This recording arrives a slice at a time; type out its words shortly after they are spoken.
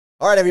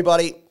All right,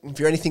 everybody, if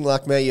you're anything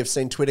like me, you've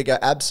seen Twitter go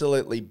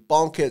absolutely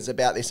bonkers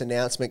about this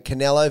announcement.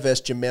 Canelo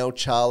versus Jermell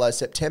Charlo,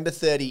 September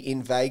 30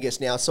 in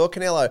Vegas. Now, I saw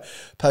Canelo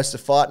post a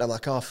fight, and I'm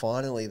like, oh,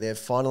 finally, they've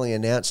finally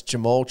announced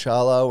Jermell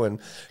Charlo and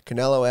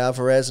Canelo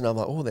Alvarez. And I'm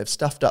like, oh, they've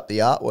stuffed up the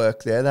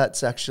artwork there.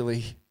 That's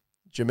actually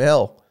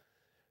Jermell.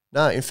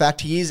 No, in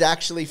fact, he is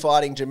actually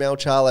fighting Jermell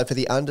Charlo for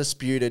the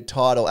Undisputed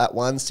title at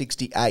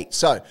 168.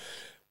 So,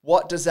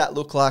 what does that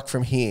look like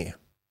from here?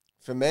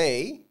 For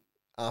me,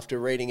 after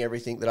reading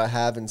everything that I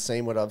have and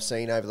seeing what I've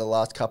seen over the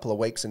last couple of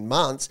weeks and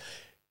months,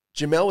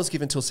 Jermell was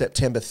given till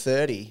September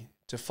 30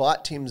 to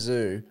fight Tim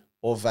Tszyu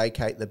or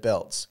vacate the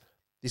belts.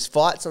 This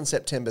fight's on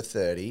September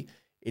 30.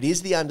 It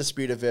is the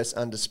Undisputed versus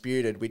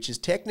Undisputed, which is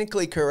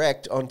technically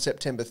correct on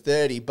September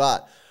 30,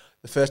 but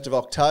the 1st of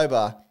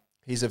October,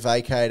 he's a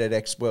vacated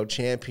ex-world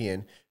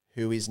champion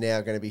who is now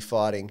going to be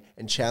fighting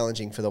and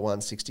challenging for the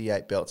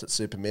 168 belts at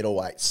super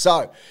middleweight.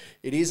 So,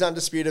 it is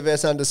Undisputed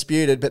versus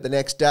Undisputed, but the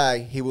next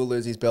day, he will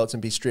lose his belts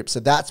and be stripped.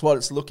 So, that's what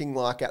it's looking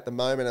like at the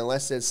moment,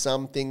 unless there's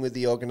something with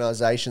the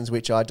organisations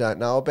which I don't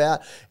know about,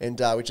 and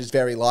which is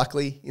very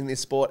likely in this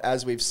sport.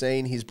 As we've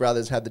seen, his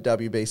brothers had the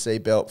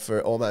WBC belt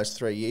for almost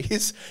 3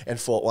 years and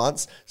fought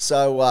once.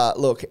 So,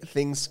 look,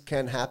 things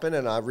can happen,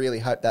 and I really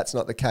hope that's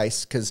not the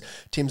case, because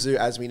Tim Tszyu,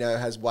 as we know,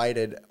 has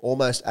waited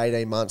almost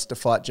 18 months to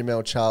fight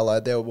Jermell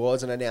Charlo. There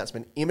was an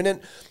announcement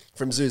imminent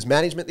from Tszyu's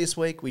management this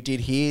week. We did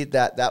hear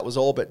that that was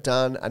all but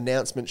done.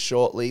 Announcement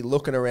shortly,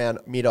 looking around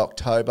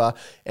mid-October,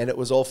 and it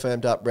was all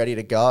firmed up, ready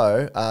to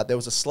go. There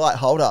was a slight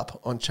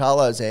hold-up on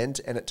Charlo's end,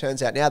 and it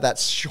turns out now that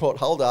short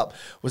hold-up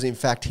was in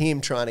fact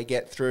him trying to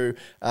get through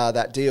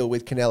that deal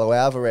with Canelo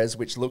Alvarez,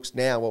 which looks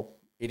now, well,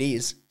 it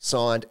is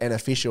signed and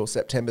official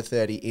September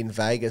 30 in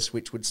Vegas,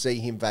 which would see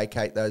him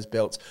vacate those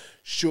belts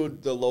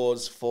should the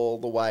laws fall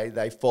the way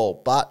they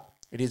fall. But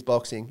it is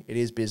boxing, it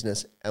is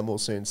business, and we'll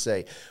soon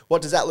see.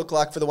 What does that look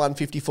like for the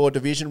 154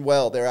 division?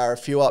 Well, there are a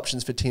few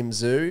options for Tim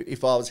Tszyu.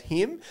 If I was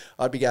him,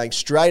 I'd be going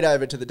straight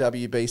over to the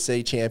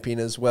WBC champion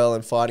as well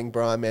and fighting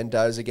Brian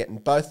Mendoza, getting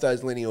both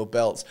those lineal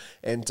belts.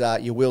 And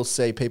you will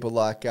see people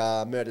like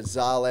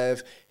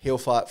Murtazalev. He'll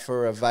fight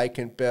for a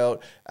vacant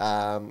belt.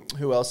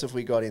 Who else have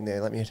we got in there?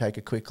 Let me take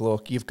a quick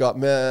look. You've got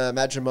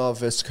Madrimov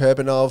versus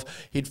Kurbanov.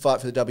 He'd fight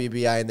for the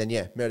WBA. And then,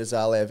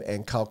 Murtazalev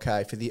and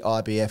Kolkay for the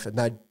IBF.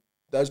 And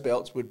those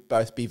belts would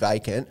both be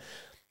vacant,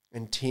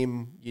 and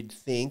Tim, you'd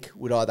think,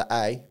 would either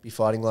A, be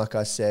fighting, like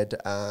I said,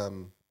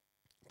 Brian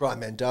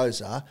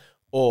Mendoza,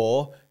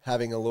 or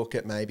having a look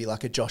at maybe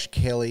like a Josh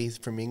Kelly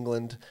from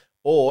England,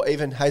 or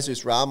even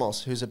Jesus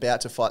Ramos, who's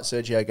about to fight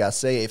Sergio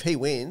Garcia. If he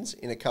wins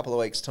in a couple of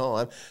weeks'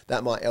 time,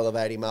 that might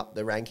elevate him up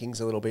the rankings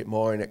a little bit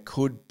more, and it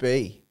could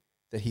be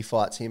that he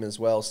fights him as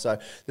well. So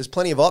there's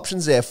plenty of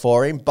options there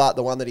for him, but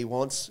the one that he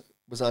wants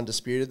was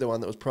Undisputed. The one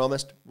that was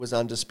promised was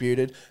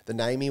Undisputed. The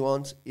name he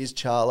wants is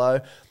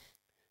Charlo.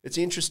 It's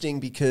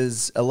interesting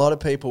because a lot of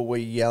people were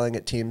yelling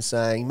at Tim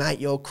saying, mate,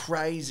 you're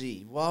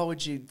crazy. Why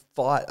would you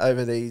fight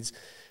over these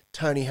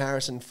Tony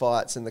Harrison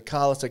fights and the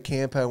Carlos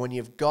Ocampo when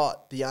you've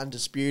got the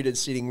Undisputed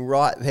sitting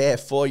right there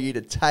for you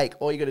to take?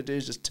 All you got to do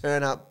is just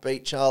turn up,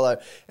 beat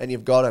Charlo, and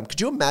you've got him.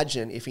 Could you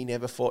imagine if he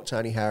never fought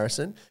Tony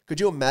Harrison? Could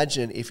you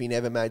imagine if he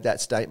never made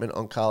that statement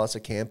on Carlos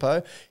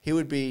Ocampo? He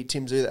would be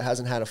Tim Tszyu that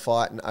hasn't had a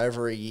fight in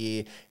over a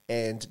year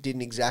and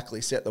didn't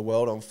exactly set the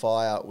world on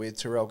fire with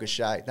Terrell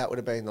Gausha. That would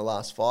have been the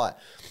last fight.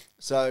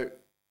 So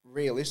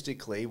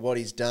realistically, what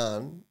he's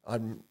done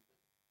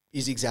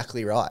is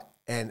exactly right.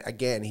 And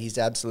again, he's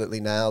absolutely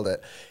nailed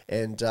it.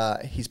 And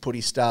he's put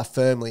his star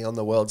firmly on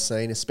the world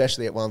scene,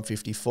 especially at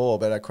 154,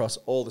 but across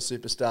all the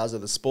superstars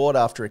of the sport.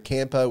 After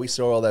Ocampo, we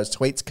saw all those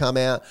tweets come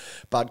out.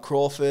 Bud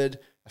Crawford,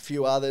 a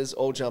few others,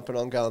 all jumping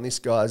on going, this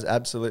guy's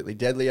absolutely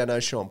deadly. I know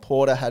Sean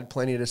Porter had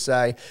plenty to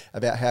say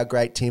about how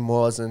great Tim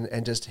was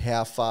and just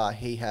how far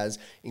he has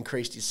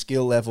increased his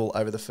skill level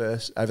over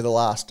the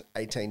last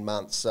 18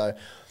 months. So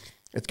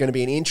it's going to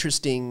be an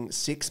interesting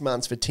 6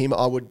 months for Tim.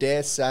 I would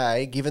dare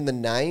say, given the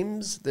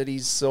names that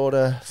he's sort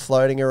of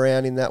floating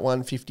around in that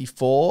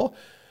 154,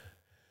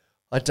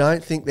 I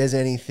don't think there's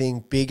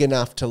anything big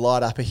enough to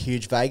light up a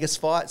huge Vegas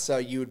fight. So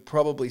you would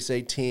probably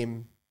see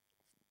Tim,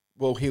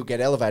 well, he'll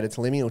get elevated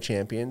to lineal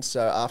champion.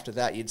 So after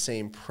that, you'd see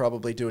him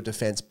probably do a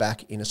defence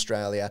back in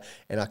Australia,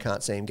 and I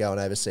can't see him going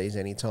overseas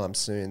anytime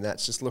soon.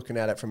 That's just looking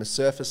at it from a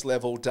surface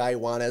level, day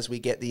one, as we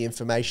get the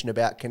information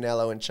about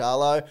Canelo and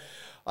Charlo.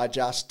 I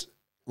just,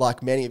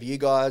 like many of you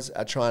guys,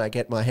 are trying to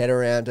get my head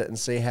around it and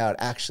see how it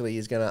actually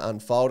is going to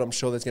unfold. I'm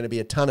sure there's going to be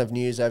a ton of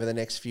news over the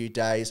next few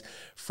days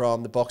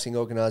from the boxing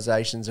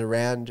organisations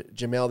around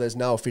Jermell. There's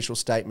no official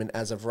statement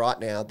as of right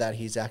now that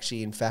he's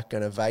actually in fact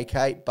going to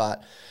vacate,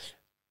 but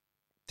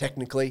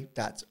technically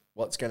that's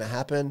what's going to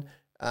happen.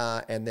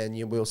 And then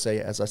you will see,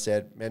 as I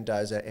said,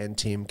 Mendoza and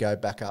Tim go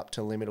back up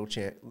to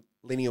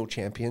lineal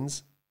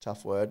champions,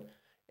 tough word,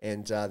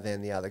 and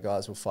then the other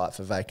guys will fight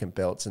for vacant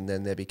belts, and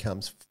then there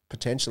becomes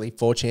potentially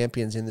 4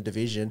 champions in the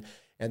division,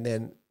 and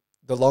then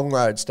the long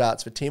road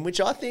starts for Tim,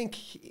 which I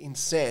think, in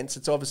sense,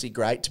 it's obviously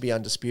great to be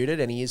undisputed,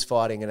 and he is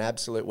fighting an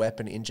absolute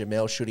weapon in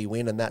Jermell should he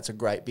win, and that's a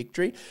great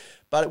victory.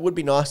 But it would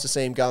be nice to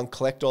see him go and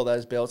collect all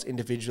those belts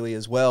individually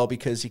as well,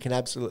 because he can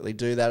absolutely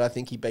do that. I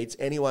think he beats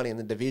anyone in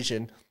the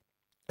division,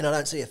 and I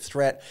don't see a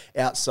threat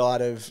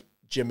outside of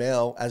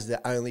Jermell as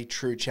the only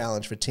true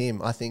challenge for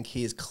Tim. I think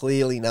he is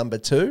clearly number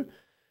 2.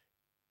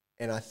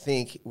 And I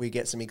think we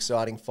get some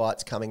exciting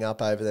fights coming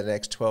up over the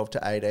next 12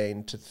 to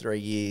 18 to 3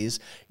 years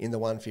in the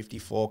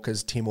 154,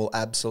 because Tim will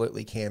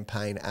absolutely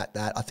campaign at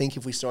that. I think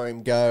if we saw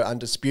him go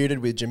undisputed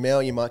with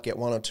Jermell, you might get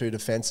 1 or 2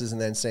 defenses and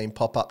then see him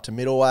pop up to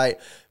middleweight.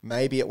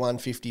 Maybe at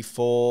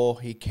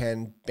 154, he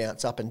can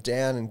bounce up and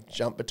down and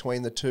jump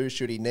between the two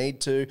should he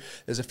need to.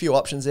 There's a few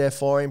options there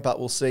for him, but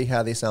we'll see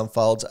how this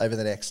unfolds over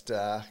the next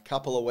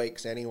couple of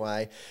weeks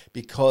anyway,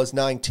 because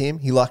knowing Tim,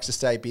 he likes to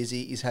stay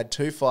busy. He's had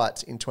 2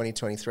 fights in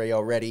 2023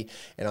 already,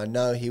 and I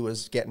know he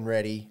was getting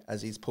ready,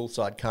 as he's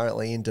poolside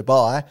currently in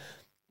Dubai,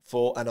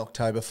 for an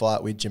October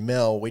fight with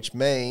Jermell, which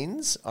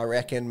means I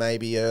reckon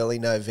maybe early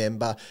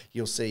November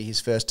you'll see his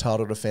first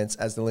title defence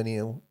as the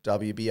lineal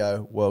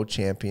WBO world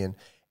champion.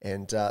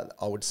 And I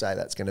would say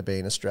that's going to be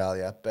in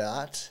Australia.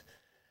 But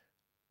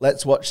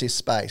let's watch this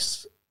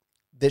space.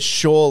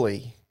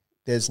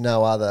 There's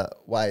no other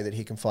way that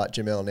he can fight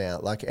Jermell now.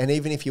 And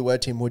even if you were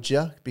Tim, would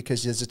you?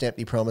 Because there's just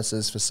empty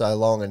promises for so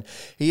long. And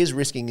he is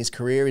risking his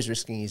career. He's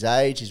risking his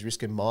age. He's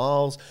risking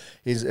miles.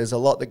 There's a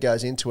lot that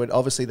goes into it.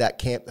 Obviously, that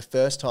camp the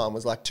first time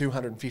was like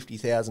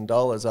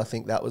 $250,000. I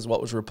think that was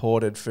what was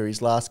reported for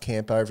his last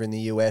camp over in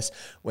the US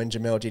when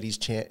Jermell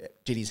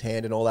did his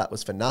hand, and all that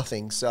was for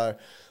nothing. So,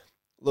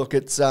 look,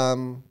 it's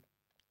a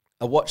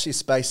watch this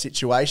space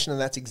situation,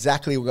 and that's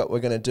exactly what we're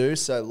going to do.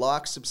 So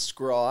like,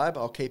 subscribe.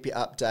 I'll keep you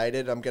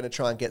updated. I'm going to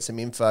try and get some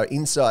info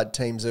inside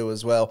Tim Tszyu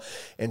as well.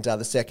 And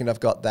the second I've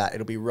got that,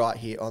 it'll be right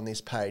here on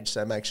this page.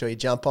 So make sure you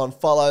jump on,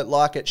 follow,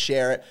 like it,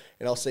 share it,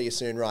 and I'll see you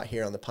soon right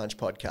here on the Punch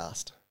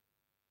Podcast.